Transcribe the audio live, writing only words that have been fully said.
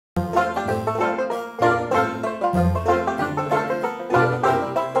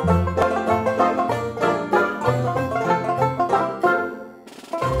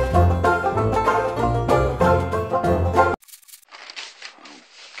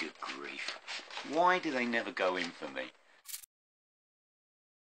Good grief. Why do they never go in for me?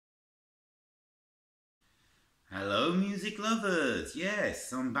 Hello music lovers,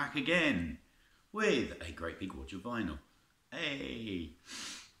 yes, I'm back again with a great big Wodge of vinyl. Hey!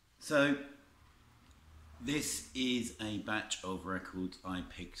 So, this is a batch of records I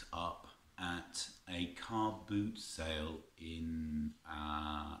picked up at a car boot sale in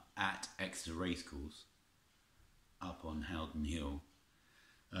at Exeter Racecourse up on Howden Hill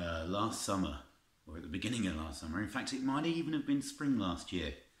last summer, or at the beginning of last summer. In fact, it might even have been spring last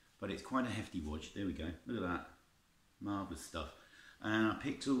year, but it's quite a hefty watch. There we go, look at that. Marvellous stuff. And I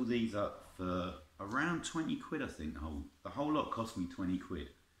picked all these up for around 20 quid, I think. The whole lot cost me 20 quid.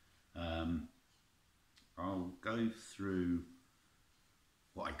 I'll go through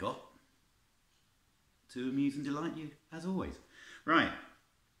what I got to amuse and delight you, as always. Right,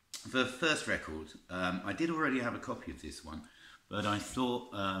 for the first record, I did already have a copy of this one, but I thought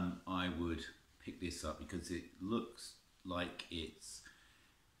I would pick this up because it looks like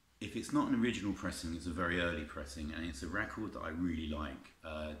if it's not an original pressing, it's a very early pressing, and it's a record that I really like.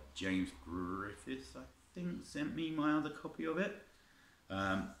 James Griffiths, I think, sent me my other copy of it.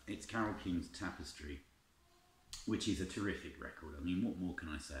 It's Carole King's Tapestry, which is a terrific record. I mean, what more can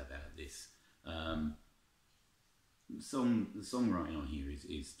I say about this? The songwriting on here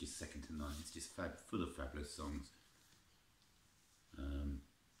is just second to none. It's just full of fabulous songs.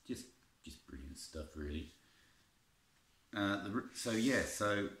 Just brilliant stuff, really. So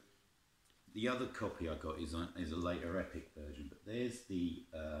the other copy I got is a later epic version, but there's the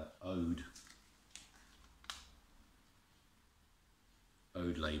Ode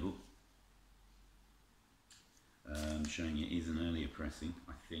label, showing it is an earlier pressing.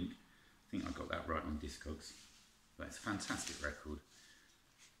 I think I got that right on Discogs. But it's a fantastic record,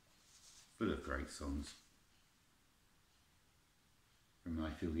 full of great songs. From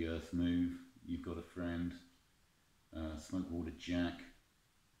I Feel the Earth Move, You've Got a Friend, Smoke Water Jack.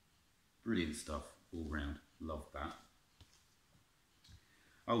 Brilliant stuff all round. Love that.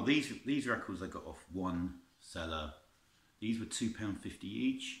 Oh, these records I got off one seller. These were £2.50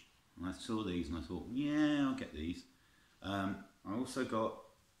 each. And I saw these and I thought, yeah, I'll get these. I also got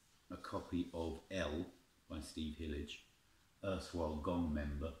a copy of L by Steve Hillage, erstwhile Gong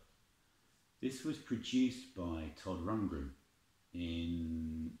member. This was produced by Todd Rundgren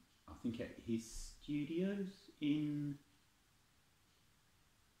in, I think, at his studios in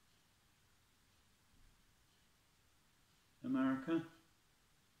America.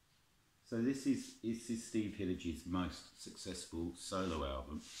 So this is Steve Hillage's most successful solo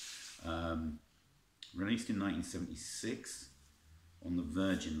album, released in 1976 on the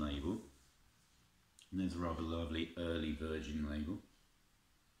Virgin label. And there's a rather lovely early Virgin label,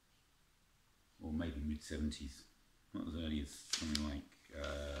 or maybe mid-70s, not as early as something like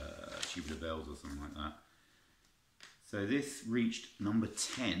Tubular Bells or something like that. So this reached number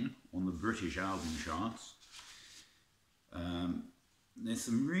 10 on the British album charts. There's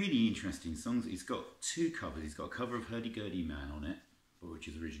some really interesting songs. It's got two covers. He's got a cover of Hurdy Gurdy Man on it, which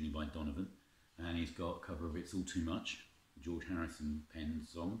is originally by Donovan, and he's got a cover of It's All Too Much, George Harrison penned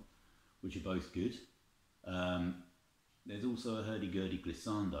song, which are both good. There's also a Hurdy Gurdy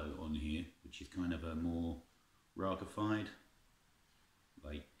Glissando on here, which is kind of a more ragified,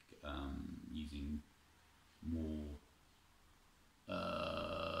 like using more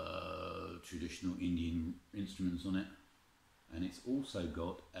traditional Indian instruments on it. And it's also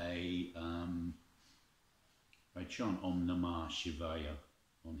got a chant Om Namah Shivaya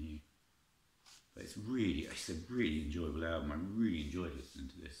on here. But it's a really enjoyable album. I really enjoyed listening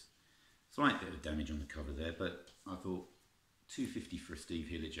to this. Slight bit of damage on the cover there, but I thought £2.50 for a Steve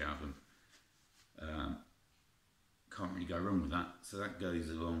Hillage album. Can't really go wrong with that. So that goes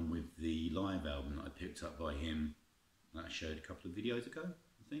along with the live album that I picked up by him that I showed a couple of videos ago,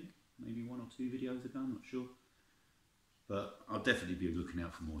 I think. Maybe one or two videos ago, I'm not sure. But I'll definitely be looking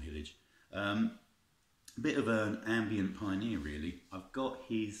out for more Hillage. A bit of an ambient pioneer, really. I've got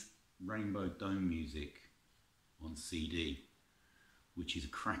his Rainbow Dome music on CD, which is a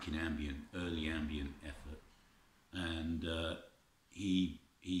cracking early ambient effort. And he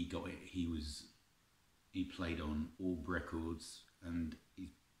played on Orb Records, and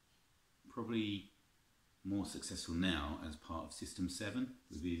he's probably more successful now as part of System 7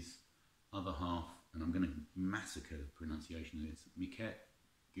 with his other half, and I'm going to massacre the pronunciation of this, Miket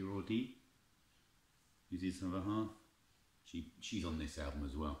Girardi, who's his other half. She's on this album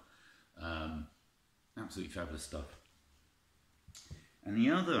as well. Absolutely fabulous stuff. And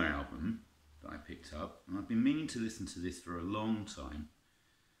the other album that I picked up, and I've been meaning to listen to this for a long time,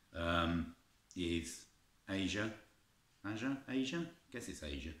 is Asia, guess it's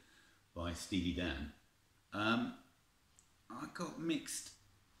Asia, by Steely Dan. I got mixed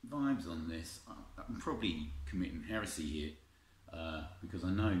vibes on this. I'm probably committing heresy here because I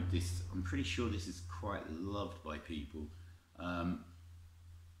know this, I'm pretty sure this is quite loved by people.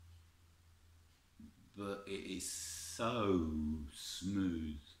 But it is so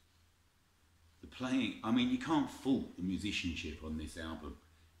smooth. The playing, I mean, you can't fault the musicianship on this album.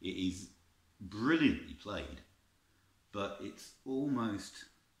 It is brilliantly played, but it's almost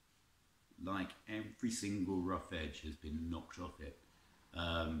like every single rough edge has been knocked off it.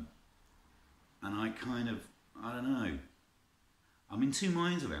 And I don't know. I'm in two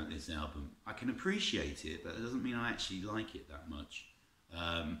minds about this album. I can appreciate it, but it doesn't mean I actually like it that much.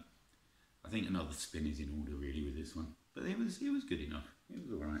 I think another spin is in order really with this one, but it was good enough. It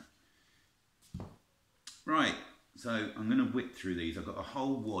was all right. Right, so I'm going to whip through these. I've got a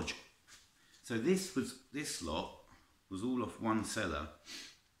whole Wodge. So this lot was all off one seller,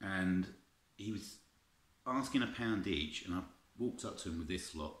 and he was asking £1 each, and I walked up to him with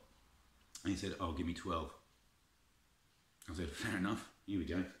this lot, and he said, "Oh, give me 12." I said, "Fair enough. Here we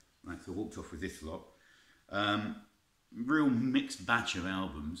go." Right, so I walked off with this lot. Real mixed batch of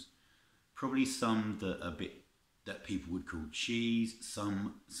albums. Probably some that people would call cheese,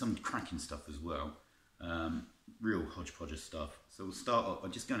 some cracking stuff as well. Real hodgepodge of stuff. So we'll start off.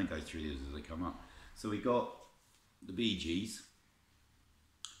 I'm just going to go through these as they come up. So we got the Bee Gees,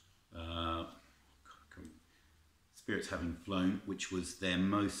 Spirits Having Flown, which was their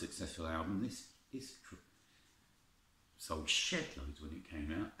most successful album. This sold shed loads when it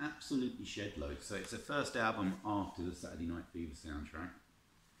came out. Absolutely shed loads. So it's the first album after the Saturday Night Fever soundtrack.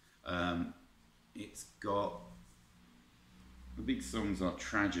 It's got the big songs are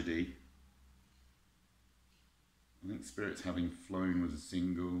Tragedy. I think Spirits Having Flown was a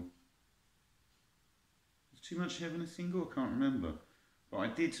single. Was Too Much Heaven a single? I can't remember. But I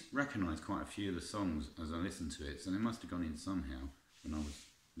did recognise quite a few of the songs as I listened to it, so they must have gone in somehow when I was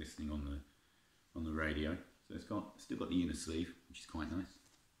listening on the radio. So it's still got the inner sleeve, which is quite nice.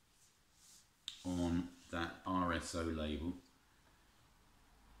 On that RSO label.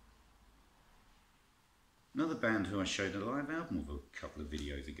 Another band who I showed a live album of a couple of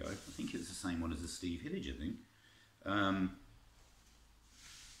videos ago. I think it was the same one as the Steve Hillage, I think.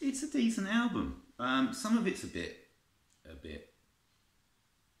 It's a decent album. Some of it's a bit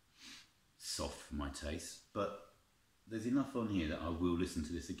soft for my taste, but there's enough on here that I will listen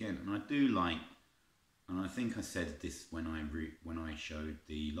to this again. And I do like, and I think I said this when I showed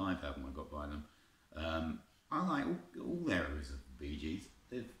the live album I got by them. I like all their eras of the Bee Gees.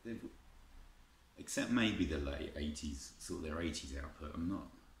 They've except maybe the late 80s, sort of their 80s output.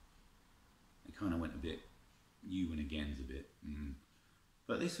 They kind of went a bit, You and Again's a bit.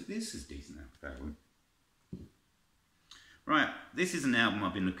 But this is a decent album. Right, this is an album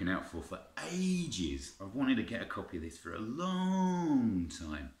I've been looking out for ages. I've wanted to get a copy of this for a long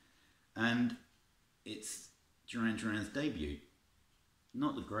time. And it's Duran Duran's debut.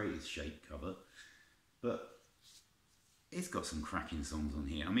 Not the greatest shaped cover, but it's got some cracking songs on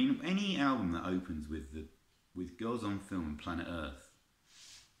here. I mean, any album that opens with Girls on Film and Planet Earth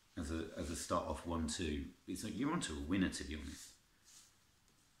as a start off 1-2, it's like you're onto a winner, to be honest.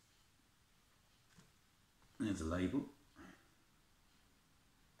 There's a label.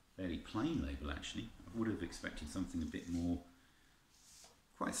 Fairly plain label, actually. I would have expected something a bit more,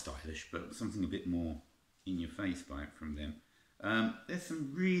 quite stylish, but something a bit more in your face from them. There's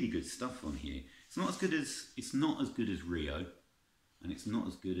some really good stuff on here. It's not as good as Rio, and it's not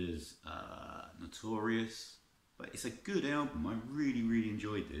as good as Notorious, but it's a good album. I really, really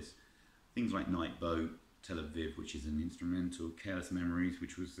enjoyed this. Things like Night Boat, Tel Aviv, which is an instrumental, Careless Memories,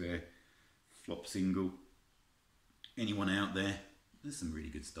 which was their flop single. Anyone Out There? There's some really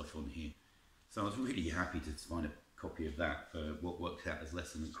good stuff on here. So I was really happy to find a copy of that for what worked out as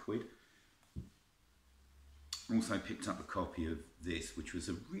less than £1. Also picked up a copy of this, which was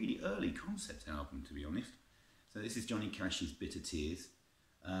a really early concept album, to be honest. So this is Johnny Cash's Bitter Tears.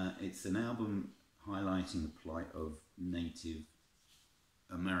 It's an album highlighting the plight of Native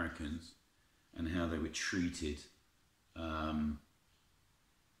Americans and how they were treated by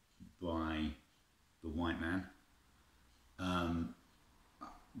the white man.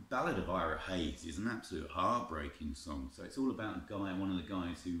 Ballad of Ira Hayes is an absolute heartbreaking song. So it's all about a guy, one of the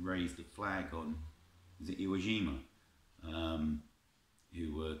guys who raised the flag on, is it Iwo Jima,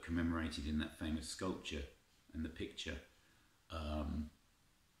 who were commemorated in that famous sculpture and the picture.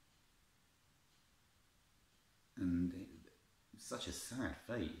 And it's such a sad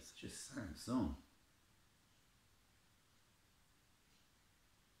fate, it's such a sad song.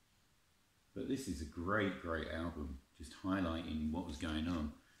 But this is a great, great album. just highlighting what was going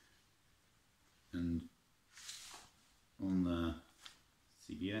on. And on the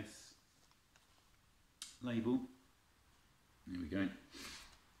CBS label, there we go.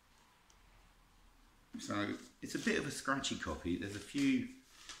 So it's a bit of a scratchy copy. There's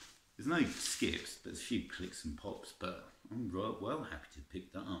no skips, but there's a few clicks and pops, but I'm well happy to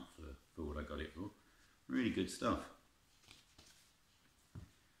pick that up for what I got it for. Really good stuff.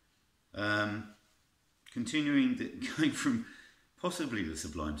 Continuing, going from possibly the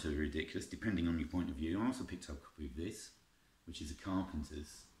sublime to the ridiculous, depending on your point of view, I also picked up a copy of this, which is a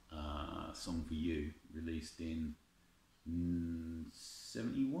Carpenter's Song for You, released in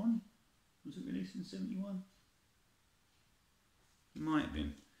 71? Was it released in 71? It might have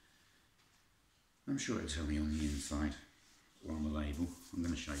been. I'm sure it'll tell me on the inside or on the label. I'm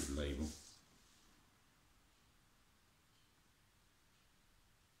going to show you the label.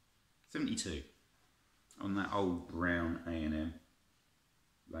 72 on that old brown A&M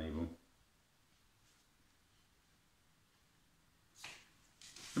label.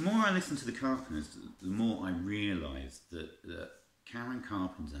 The more I listened to the Carpenters, the more I realised that Karen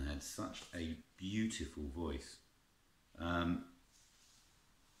Carpenter had such a beautiful voice. And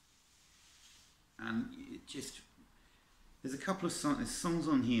it just, there's a couple of songs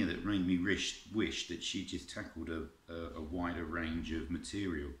on here that made me wish that she just tackled a wider range of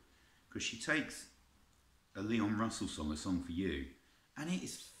material. Because she takes a Leon Russell song, A Song for You, and it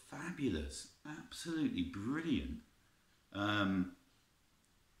is fabulous, absolutely brilliant.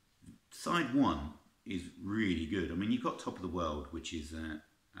 Side one is really good. I mean, you've got Top of the World, which is an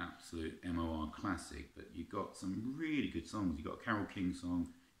absolute MOR classic, but you've got some really good songs. You've got a Carole King song,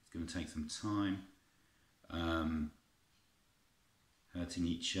 It's Going to Take Some Time, Hurting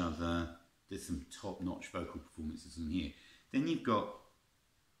Each Other. There's some top-notch vocal performances in here. Then you've got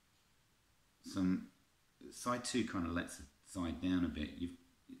some, side two kind of lets the side down a bit.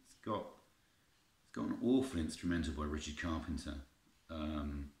 It's got an awful instrumental by Richard Carpenter. A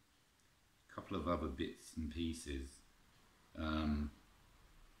couple of other bits and pieces,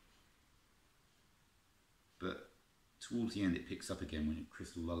 but towards the end it picks up again when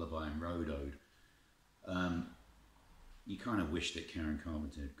Crystal Lullaby and Road Ode. You kind of wish that Karen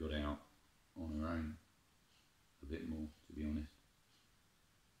Carpenter had got out on her own a bit more, to be honest.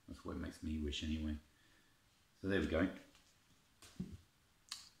 That's what it makes me wish anyway. So there we go.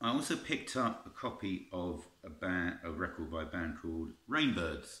 I also picked up a copy of a record by a band called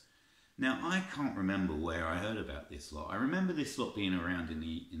Rainbirds. Now, I can't remember where I heard about this lot. I remember this lot being around in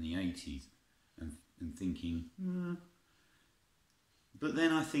the 80s and thinking, But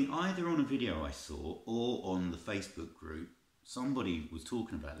then I think either on a video I saw or on the Facebook group, somebody was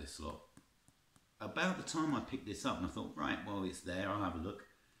talking about this lot. About the time I picked this up, and I thought, right, well, it's there, I'll have a look.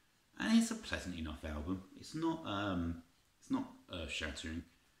 And it's a pleasant enough album. It's not earth-shattering.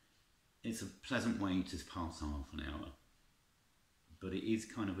 It's a pleasant way to pass half an hour. But it is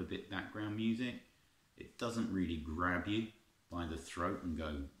kind of a bit background music. It doesn't really grab you by the throat and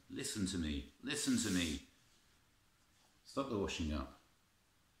go, listen to me, listen to me. Stop the washing up.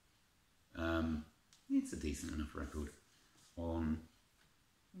 It's a decent enough record on,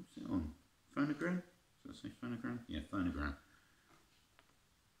 what's it on? Phonogram? Does that say Phonogram? Yeah, Phonogram.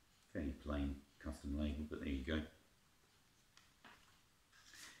 Fairly plain custom label, but there you go.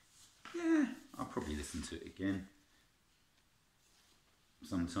 Yeah, I'll probably listen to it again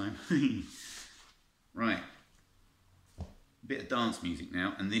sometime. Right, a bit of dance music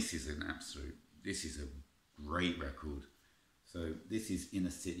now, and this is a great record. So this is Inner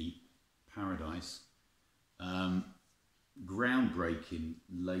City Paradise, groundbreaking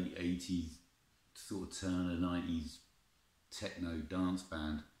late 80s sort of turn of 90s techno dance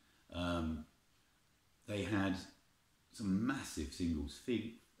band. They had some massive singles.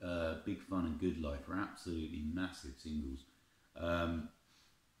 Big Fun and Good Life are absolutely massive singles.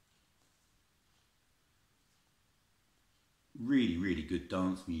 Really, really good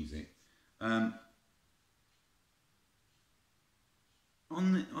dance music. On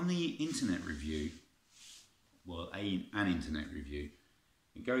the internet review, well, an internet review,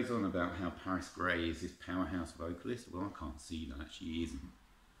 it goes on about how Paris Grey is this powerhouse vocalist. Well, I can't see that. She isn't.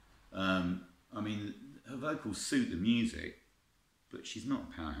 I mean, her vocals suit the music, but she's not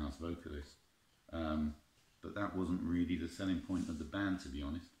a powerhouse vocalist. But that wasn't really the selling point of the band, to be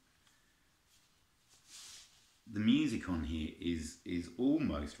honest. The music on here is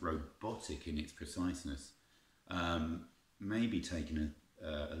almost robotic in its preciseness. Maybe taking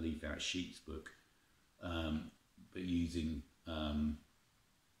a leaf out of Sheep's book, but using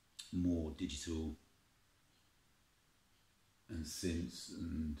more digital and synths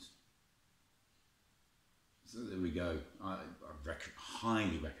and So there we go. I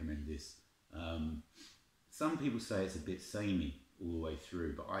highly recommend this. Some people say it's a bit samey all the way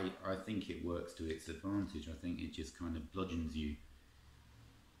through, but I think it works to its advantage. I think it just kind of bludgeons you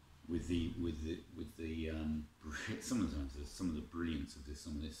with the sometimes some of the brilliance of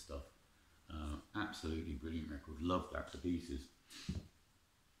some of this stuff. Absolutely brilliant record. Love that to pieces.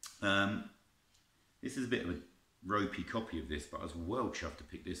 This is a bit of a ropey copy of this, but I was well chuffed to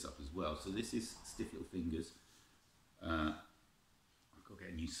pick this up as well. So this is Stiff Little Fingers. I've got to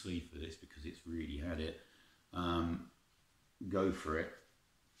get a new sleeve for this because it's really had it. Go for it.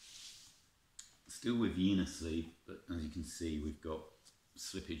 Still with the inner sleeve, but as you can see, we've got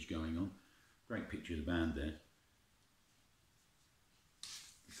slippage going on. Great picture of the band there.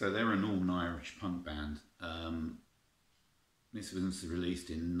 So they're a Northern Irish punk band. This was released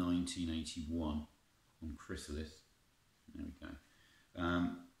in 1981 on Chrysalis. There we go.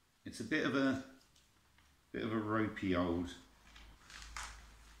 It's a bit of a ropey old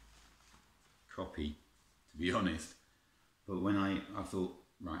copy, to be honest. But when I thought,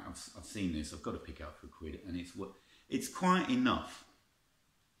 right, I've seen this, I've got to pick it up for £1, and it's quiet enough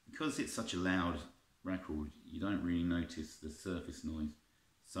because it's such a loud record. You don't really notice the surface noise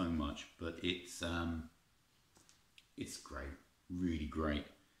so much, but it's great, really great.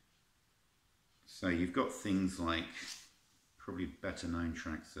 So you've got things like probably better known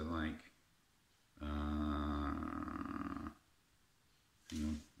tracks are like hang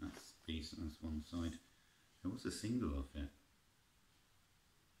on, that's one side. What's the single of it?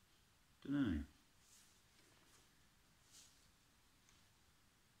 Don't know.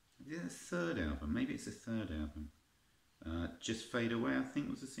 Is it a third album? Maybe it's a third album. Just Fade Away, I think,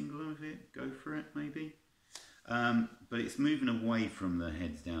 was the single of it. Go For It, maybe. But it's moving away from the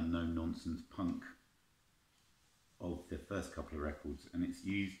heads down, no nonsense punk of the first couple of records, and it's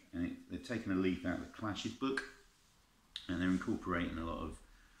used, and they're taking a leaf out of the Clash's book, and they're incorporating a lot of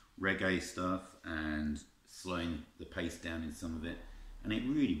reggae stuff and slowing the pace down in some of it, and it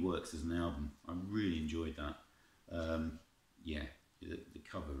really works as an album. I really enjoyed that. Yeah, the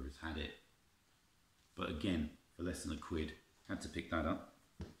cover has had it, but again, for less than £1, had to pick that up.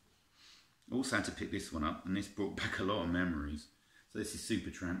 Also had to pick this one up, and this brought back a lot of memories. So this is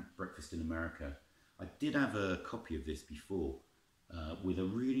Supertramp, Breakfast in America. I did have a copy of this before, with a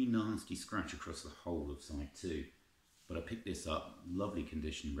really nasty scratch across the whole of side 2. But I picked this up, lovely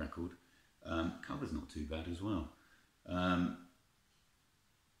condition record. Cover's not too bad as well.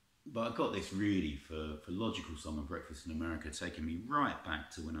 But I got this really for Logical Summer Breakfast in America, taking me right back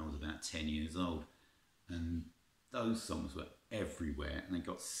to when I was about 10 years old. And those songs were everywhere, and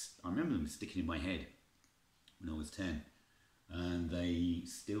I remember them sticking in my head when I was 10, and they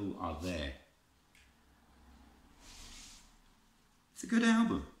still are there. It's a good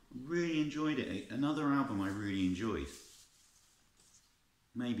album. Really enjoyed it. Another album I really enjoyed.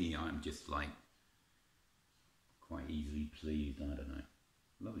 Maybe I'm just like quite easily pleased, I don't know.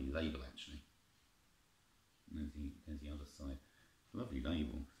 Lovely label, actually. There's the other side. Lovely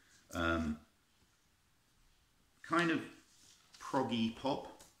label. Kind of proggy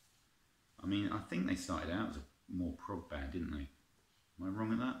pop. I mean, I think they started out as a more prog band, didn't they? Am I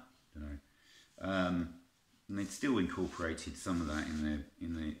wrong at that? Don't know. And they'd still incorporated some of that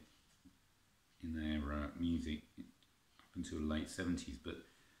in their music up until the late 70s. But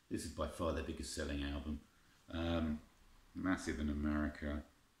this is by far their biggest selling album. Massive in America.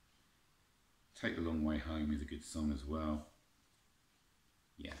 Take the Long Way Home is a good song as well.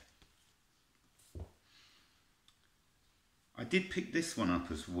 Yeah. I did pick this one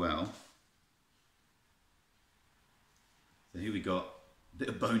up as well. So here we got a bit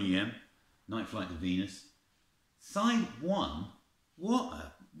of Boney M, Night Flight to Venus. Side 1,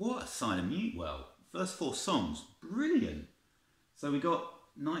 what a side of music. Well, first 4 songs, brilliant. So we got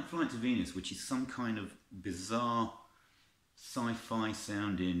Night Flight to Venus, which is some kind of bizarre sci-fi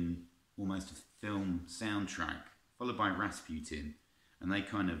sounding, almost a film soundtrack, followed by Rasputin, and they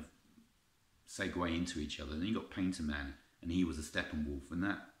kind of segue into each other. Then you got Painter Man, and he was a Steppenwolf,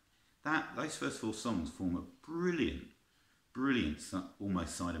 and those first 4 songs form a brilliant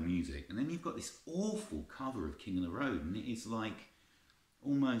almost side of music. And then you've got this awful cover of King of the Road, and it is like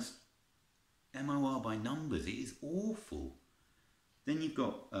almost MOR by numbers. It is awful. Then you've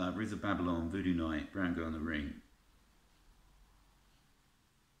got Riz of Babylon, Voodoo Night, Brown Girl in the Ring.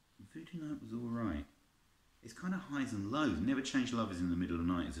 Voodoo Night was alright. It's kind of highs and lows. Never Change Lovers in the Middle of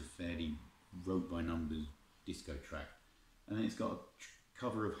the Night is a fairly wrote by numbers disco track. And then it's got a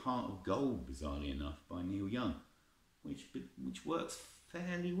cover of Heart of Gold, bizarrely enough, by Neil Young, which works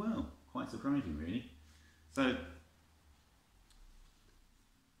fairly well. Quite surprising, really. So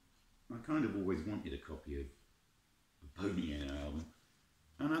I kind of always wanted a copy of Boney M album.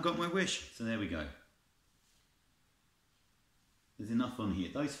 And I got my wish, so there we go. There's enough on here.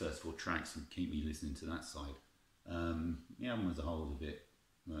 Those first 4 tracks would keep me listening to that side. The album as a whole is a bit,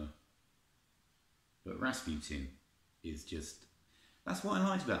 well, but Rasputin is just, that's what I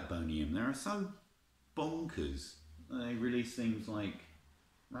liked about Boney M. They're so bonkers. They release things like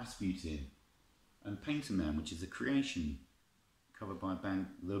Rasputin and Painter Man, which is a Creation, covered by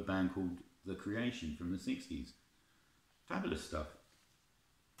the band called The Creation from the 60s. Fabulous stuff.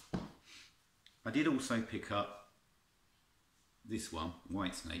 I did also pick up this one,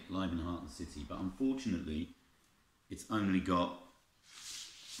 Whitesnake, Live in the Heart of the City, but unfortunately it's only got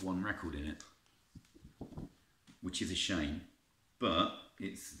 1 record in it, which is a shame, but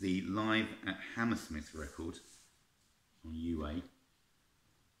it's the Live at Hammersmith record on UA,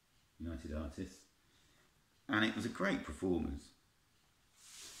 United Artists, and it was a great performance.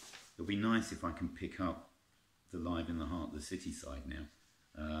 It'll be nice if I can pick up the Live in the Heart of the City side now.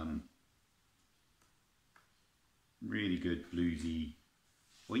 Really good bluesy,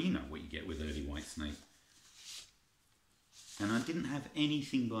 well, you know what you get with early Whitesnake. And I didn't have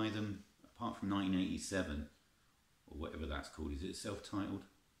anything by them apart from 1987, or whatever that's called. Is it self-titled?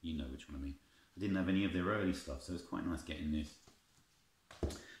 You know which one I mean. I didn't have any of their early stuff, so it's quite nice getting this.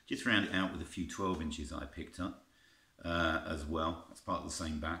 Just round it out with a few 12 inches that I picked up as well. That's part of the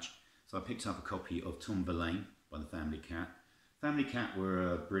same batch. So I picked up a copy of Tom Verlaine by the Family Cat. Family Cat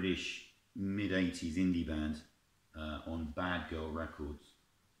were a British mid-80s indie band on Bad Girl Records.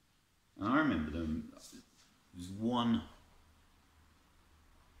 And I remember them. There's one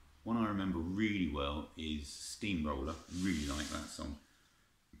I remember really well is Steamroller. Really like that song.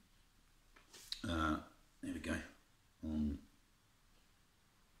 There we go. On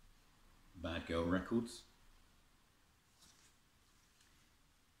Bad Girl Records.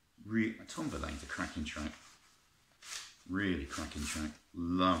 Tom Verlaine's a cracking track. Really cracking track.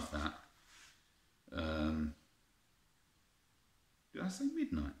 Love that. Did I say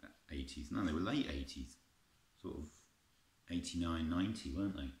midnight 80s? No, they were late 80s. Sort of 89, 90,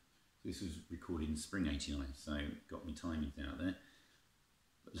 weren't they? This was recorded in spring 89, so got me timings out there.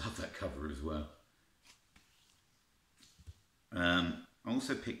 But love that cover as well. I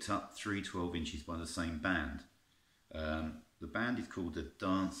also picked up 3 12 inches by the same band. The band is called the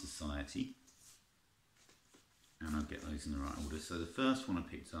Dance Society, and I'll get those in the right order. So the first one I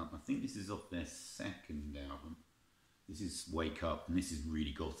picked up, I think this is off their 2nd album. This is Wake Up, and this is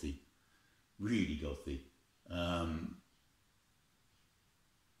really gothy. Really gothy.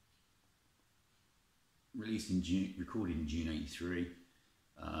 Released in June, recorded in June 83.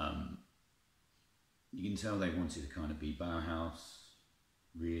 You can tell they wanted to kind of be Bauhaus,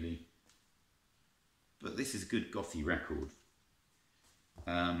 really. But this is a good gothy record.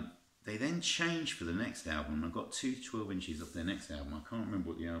 They then changed for the next album. I got 2 12 inches off their next album. I can't remember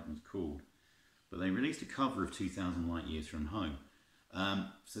what the album's called. But they released a cover of 2000 Light Years from Home.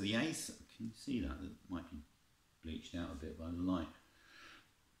 So the A, can you see that? It might be bleached out a bit by the light.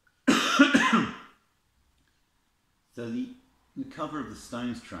 So the cover of the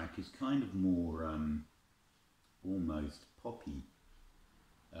Stones track is kind of more almost poppy,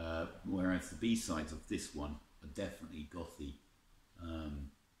 whereas the B-sides of this one are definitely gothy.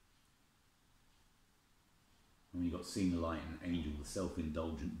 And you've got Seen the Light and Angel, the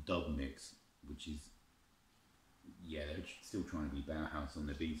self-indulgent dub mix, which is, yeah, they're still trying to be Bauhaus on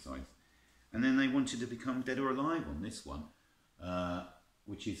their B-sides. And then they wanted to become Dead or Alive on this one,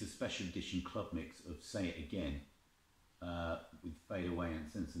 which is a special edition club mix of Say It Again, with Fade Away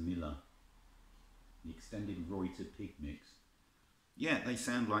and Sensor Miller, the extended Reuter Pig mix. Yeah, they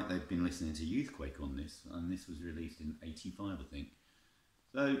sound like they've been listening to Youthquake on this, and this was released in 85, I think.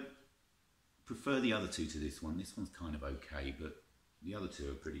 So, prefer the other 2 to this one. This one's kind of okay, but the other 2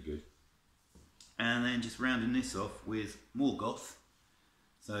 are pretty good. And then just rounding this off with more goth.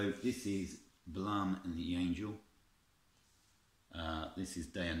 So this is Blam and the Angel. This is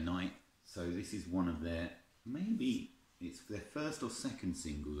Day and Night. So this is one of their, maybe it's their first or second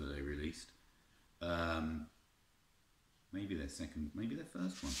single that they released. Maybe their second, maybe their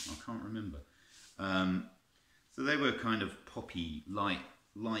first one. I can't remember. So they were kind of poppy, light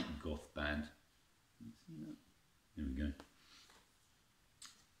goth band. Can you see that? There we go.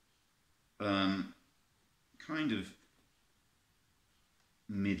 Kind of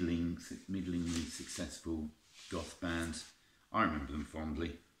middlingly successful goth band. I remember them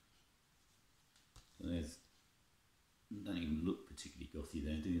fondly. So there's, don't even look particularly gothy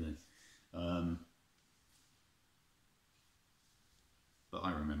there, do they? But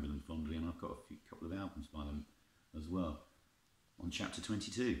I remember them fondly, and I've got a couple of albums by them as well on Chapter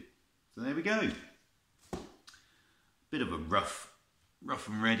 22. So there we go. bit of a rough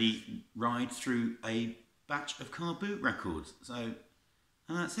and ready ride through a batch of car boot records. So, and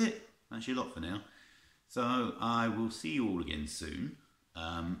that's it. That's your lot for now. So I will see you all again soon.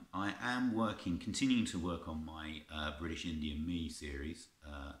 I am continuing to work on my British Indian Me series,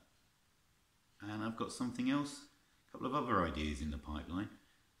 and I've got something else, a couple of other ideas in the pipeline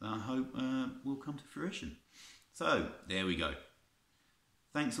that I hope will come to fruition. So there we go.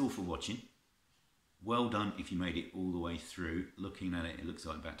 Thanks all for watching. Well done if you made it all the way through. Looking at it, it looks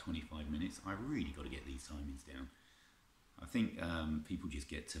like about 25 minutes. I really got to get these timings down. I think people just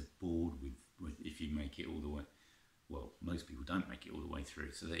get bored with if you make it all the way. Well, most people don't make it all the way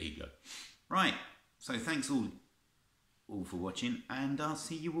through, so there you go. Right, so thanks all for watching, and I'll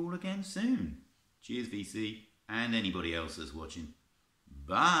see you all again soon. Cheers, VC, and anybody else that's watching.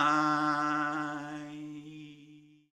 Bye!